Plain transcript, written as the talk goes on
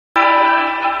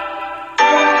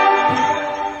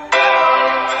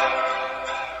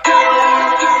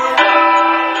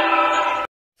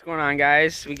on,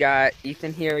 guys? We got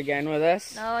Ethan here again with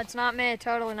us. No, it's not me.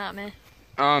 Totally not me.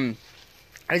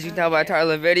 As you can tell by the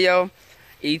title of the video,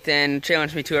 Ethan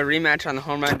challenged me to a rematch on the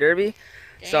home run derby.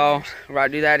 Dangers. So we're about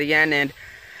to do that again, and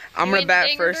I'm gonna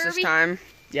bat first derby? this time.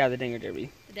 Yeah, the Dinger Derby.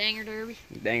 The Danger Derby.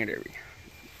 The Dinger Derby.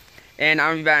 And I'm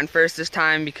gonna be batting first this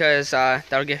time because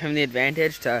that'll give him the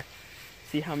advantage to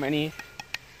see how many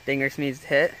dingers he needs to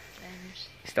hit. Dangers.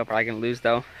 He's still probably gonna lose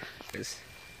though, because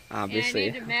obviously.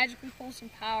 And I need to magically pull some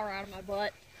power out of my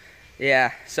butt.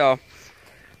 Yeah, so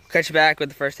catch you back with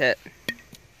the first hit.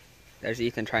 There's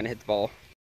Ethan trying to hit the ball.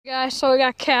 Guys, so we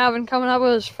got Calvin coming up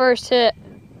with his first hit.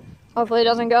 Hopefully it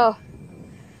doesn't go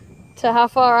to how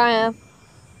far I am.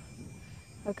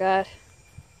 Oh God.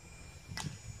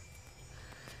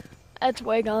 That's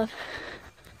way gone.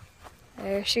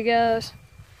 There she goes.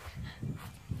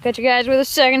 Catch you guys with a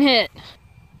second hit.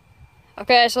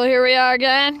 Okay, so here we are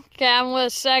again. Calvin with a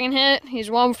second hit.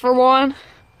 He's 1 for 1.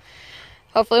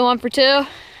 Hopefully 1 for 2.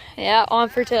 Yeah, 1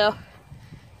 for 2.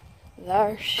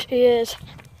 There she is.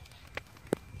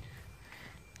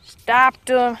 Stopped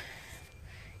him.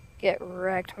 Get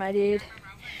wrecked, my dude.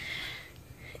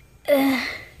 There's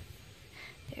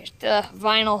the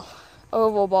vinyl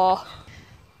oval ball.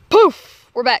 Poof!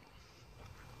 We're back.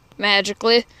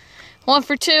 Magically. 1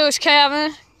 for 2 is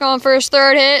Calvin. Going for his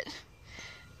third hit.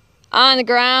 On the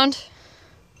ground.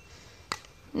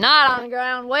 Not on the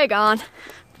ground. Way gone.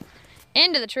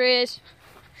 Into the trees.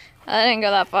 I didn't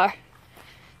go that far.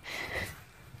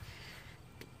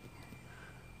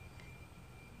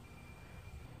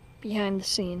 Behind the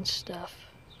scenes stuff.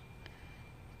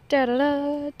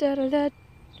 Da-da-da, da-da-da.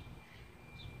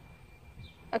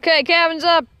 Okay, Calvin's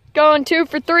up. Going 2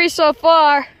 for 3 so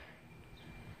far.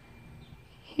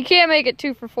 He can't make it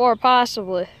 2 for 4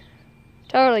 possibly.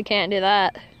 Totally can't do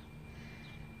that.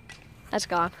 That's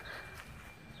gone.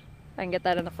 I can get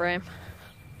that in the frame.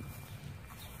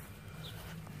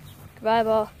 Goodbye,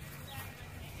 ball.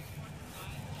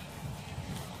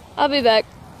 I'll be back.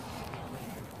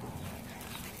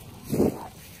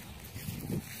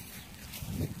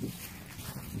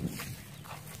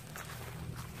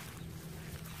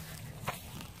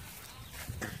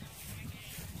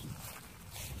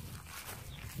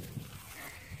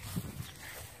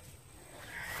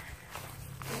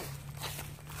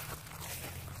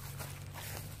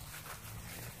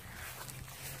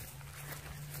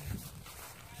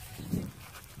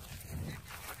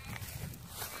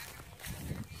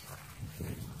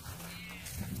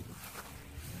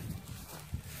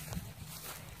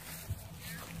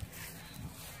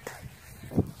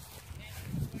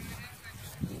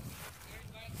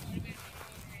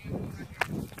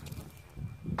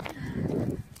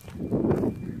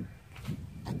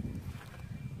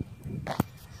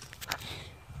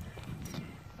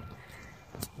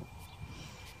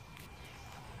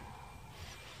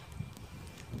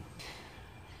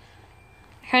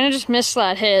 Kind of just missed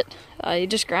that hit. You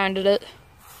just grounded it.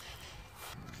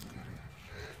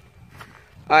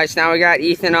 Alright, so now we got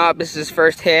Ethan up. This is his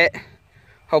first hit.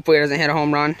 Hopefully he doesn't hit a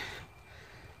home run.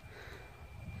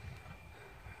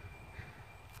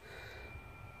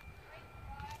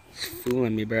 He's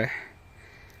fooling me, bruh.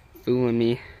 Fooling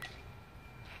me.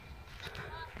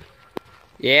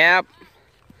 Yep.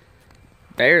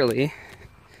 Barely.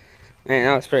 Man,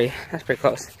 that's pretty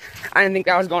close. I didn't think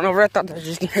that was going over. I thought that was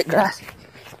just gonna hit grass.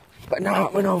 But no,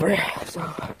 it went over.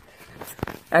 So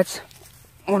that's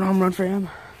 1 home run for him.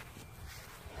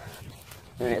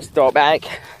 And let's throw it back.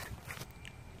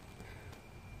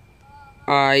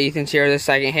 Ethan's here with the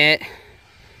second hit.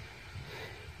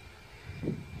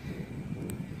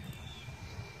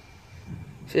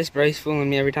 This brace fooling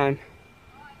me every time.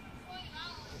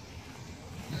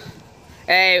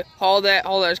 Hey, hold it,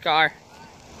 hold this car.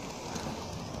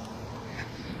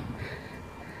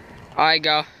 Alright,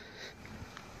 go.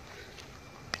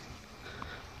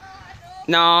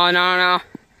 No.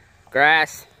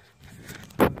 Grass.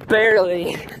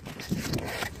 Barely.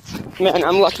 Man,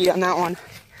 I'm lucky on that one.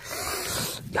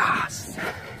 Yes.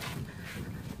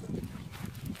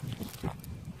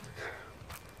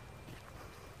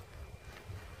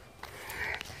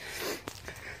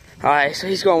 Alright, so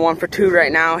he's going 1 for 2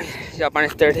 right now. He's up on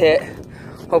his third hit.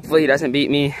 Hopefully he doesn't beat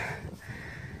me.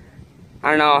 I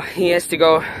don't know. He has to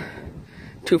go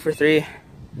 2 for 3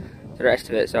 the rest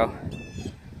of it, so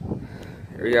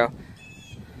here we go.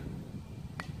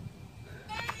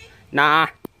 Nah.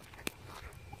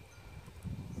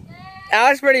 That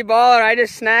was pretty baller. I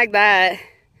just snagged that.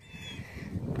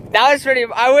 That was pretty,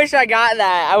 I wish I got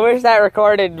that. I wish that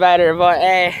recorded better, but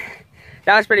hey,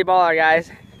 that was pretty baller,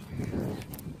 guys.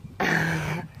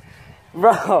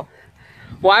 Bro,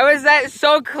 why was that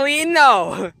so clean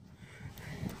though?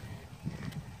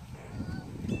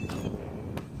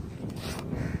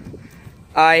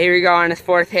 Here we go on his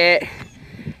 4th hit.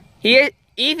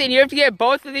 Ethan, you have to get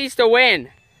both of these to win.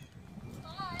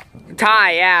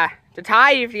 Tie, yeah. To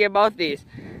tie, you have to get both of these.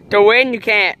 To win, you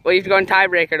can't. Well, you have to go in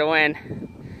tiebreaker to win.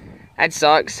 That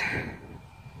sucks.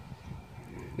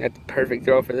 That's a perfect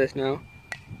throw for this now.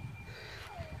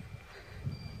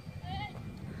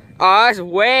 Oh, that's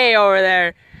way over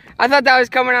there. I thought that was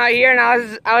coming out here, and I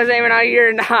was aiming out here,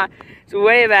 and not. It's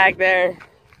way back there.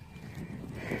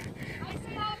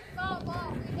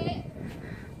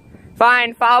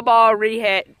 Fine, foul ball,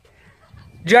 re-hit.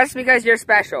 Just because you're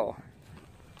special.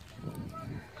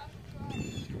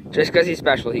 Just because he's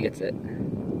special, he gets it.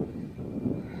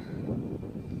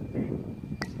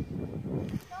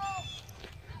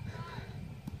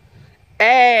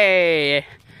 Hey!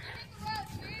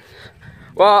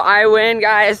 Well, I win,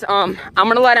 guys. I'm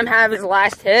gonna let him have his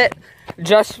last hit,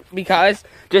 just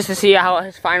to see how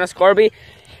his final score will be.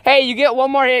 Hey, you get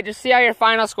one more hit, just see how your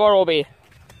final score will be.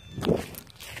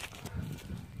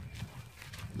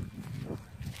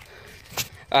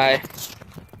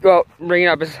 Well, bringing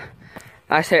up his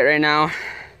last hit right now.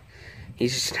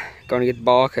 He's just going to get the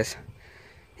ball because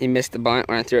he missed the bunt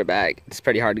when I threw it back. It's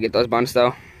pretty hard to get those bunts,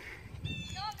 though.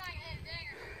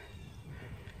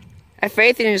 Have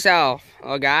faith in yourself,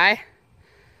 little guy.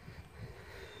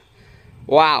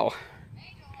 Wow.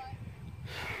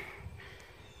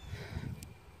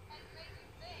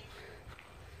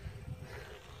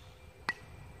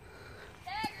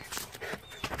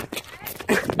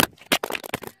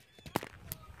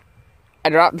 I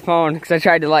dropped the phone because I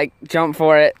tried to like jump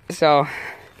for it, so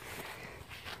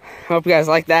hope you guys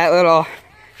like that little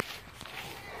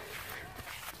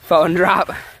phone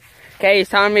drop. Okay, he's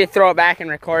telling me to throw it back and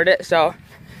record it, so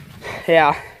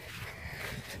yeah.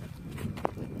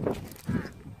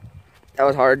 That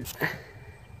was hard.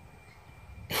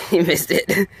 He missed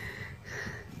it. Hey,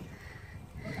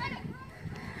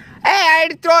 I had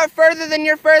to throw it further than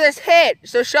your furthest hit,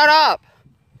 so shut up.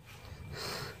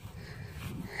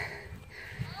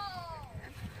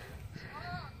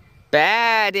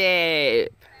 Bad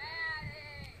it.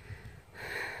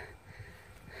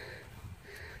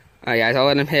 Alright guys, I'll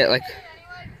let him hit I'm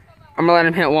gonna let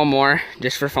him hit one more,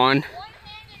 just for fun.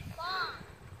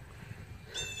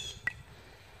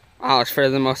 Oh, it's further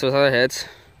than most of his other hits.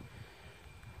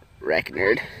 Wreck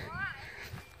nerd.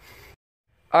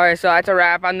 Alright, so that's a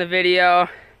wrap on the video.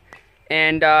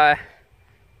 And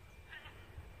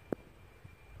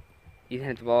you can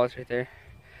hit the balls right there.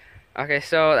 Okay,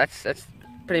 so that's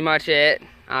pretty much it,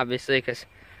 obviously, because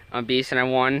I'm a beast and I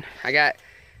won. I got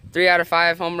 3 out of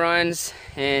 5 home runs,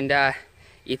 and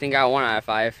Ethan got 1 out of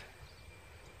 5.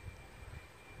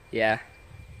 Yeah,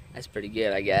 that's pretty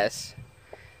good, I guess.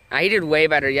 He did way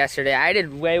better yesterday. I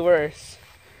did way worse.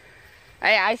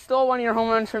 Hey, I stole one of your home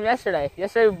runs from yesterday.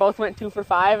 Yesterday we both went 2 for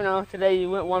 5, and today you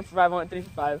went 1 for 5, I went 3 for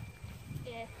 5.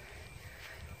 Yeah.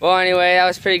 Well, anyway, that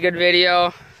was a pretty good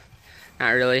video. Not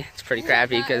really. It's pretty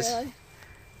crappy because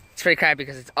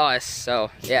it's us. So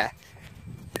yeah.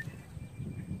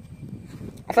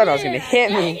 I thought I was gonna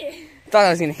hit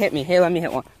me. Hey, let me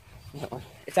hit one.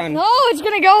 It's on. No, it's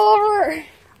gonna go over.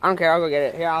 I don't care. I'll go get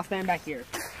it. Here, I'll stand back here.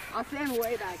 I'll stand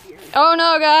way back here. Oh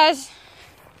no, guys.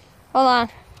 Hold on.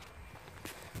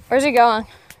 Where's he going?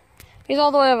 He's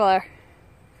all the way over there.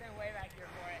 Stand way back here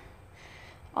for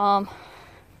it.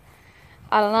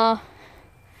 I don't know.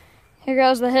 Here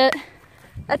goes the hit.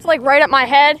 That's like right at my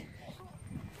head.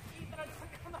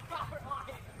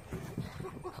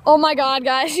 Oh my God,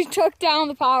 guys, he took down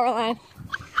the power line.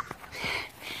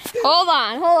 Hold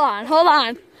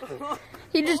on.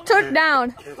 He just took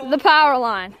down the power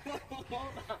line.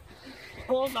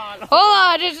 Hold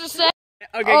on, just a sec.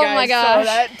 Okay, oh guys, my gosh. So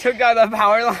that took down the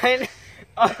power line.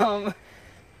 I don't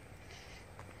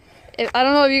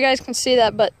know if you guys can see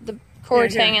that, but the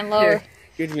cord's hanging lower. Here.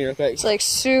 Give it to me real quick. It's like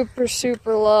super,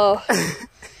 super low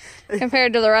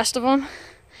compared to the rest of them.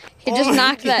 He just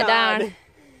knocked that down.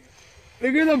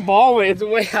 Look at the ball when it's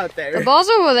way out there. The ball's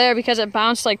over there because it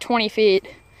bounced like 20 feet. I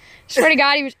swear to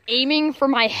God, he was aiming for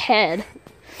my head.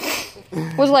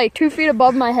 It was like 2 feet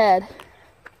above my head.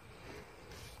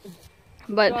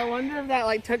 But so I wonder if that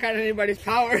like took out anybody's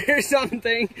power or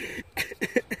something.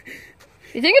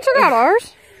 You think it took out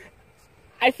ours?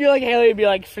 I feel like Haley would be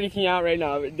like freaking out right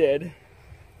now if it did.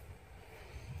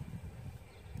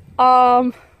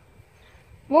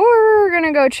 We're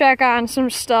gonna go check on some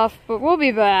stuff, but we'll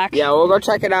be back. Yeah, we'll go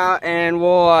check it out and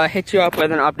we'll hit you up with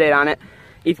an update on it.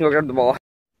 Ethan, go grab the ball.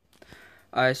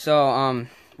 Alright, so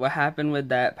what happened with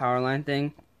that power line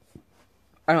thing?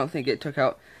 I don't think it took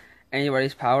out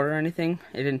anybody's power or anything.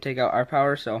 It didn't take out our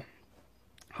power, so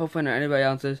hopefully not anybody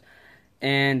else's.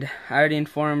 And I already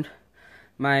informed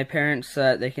my parents so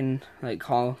that they can like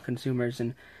call consumers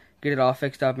and get it all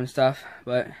fixed up and stuff.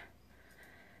 But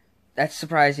that's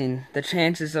surprising. The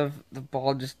chances of the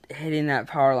ball just hitting that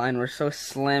power line were so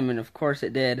slim, and of course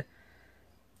it did.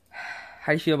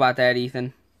 How do you feel about that,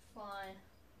 Ethan? Fine.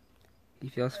 He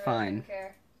feels I fine. don't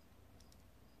care.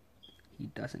 He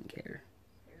doesn't care.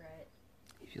 You're right.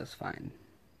 He feels fine.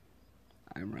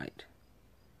 I'm right.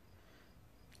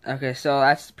 Okay, so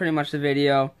that's pretty much the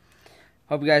video.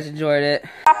 Hope you guys enjoyed it.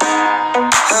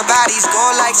 Her body's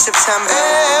gold like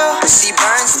September. She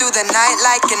burns through the night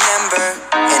like an ember.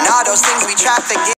 And all those things we try to get.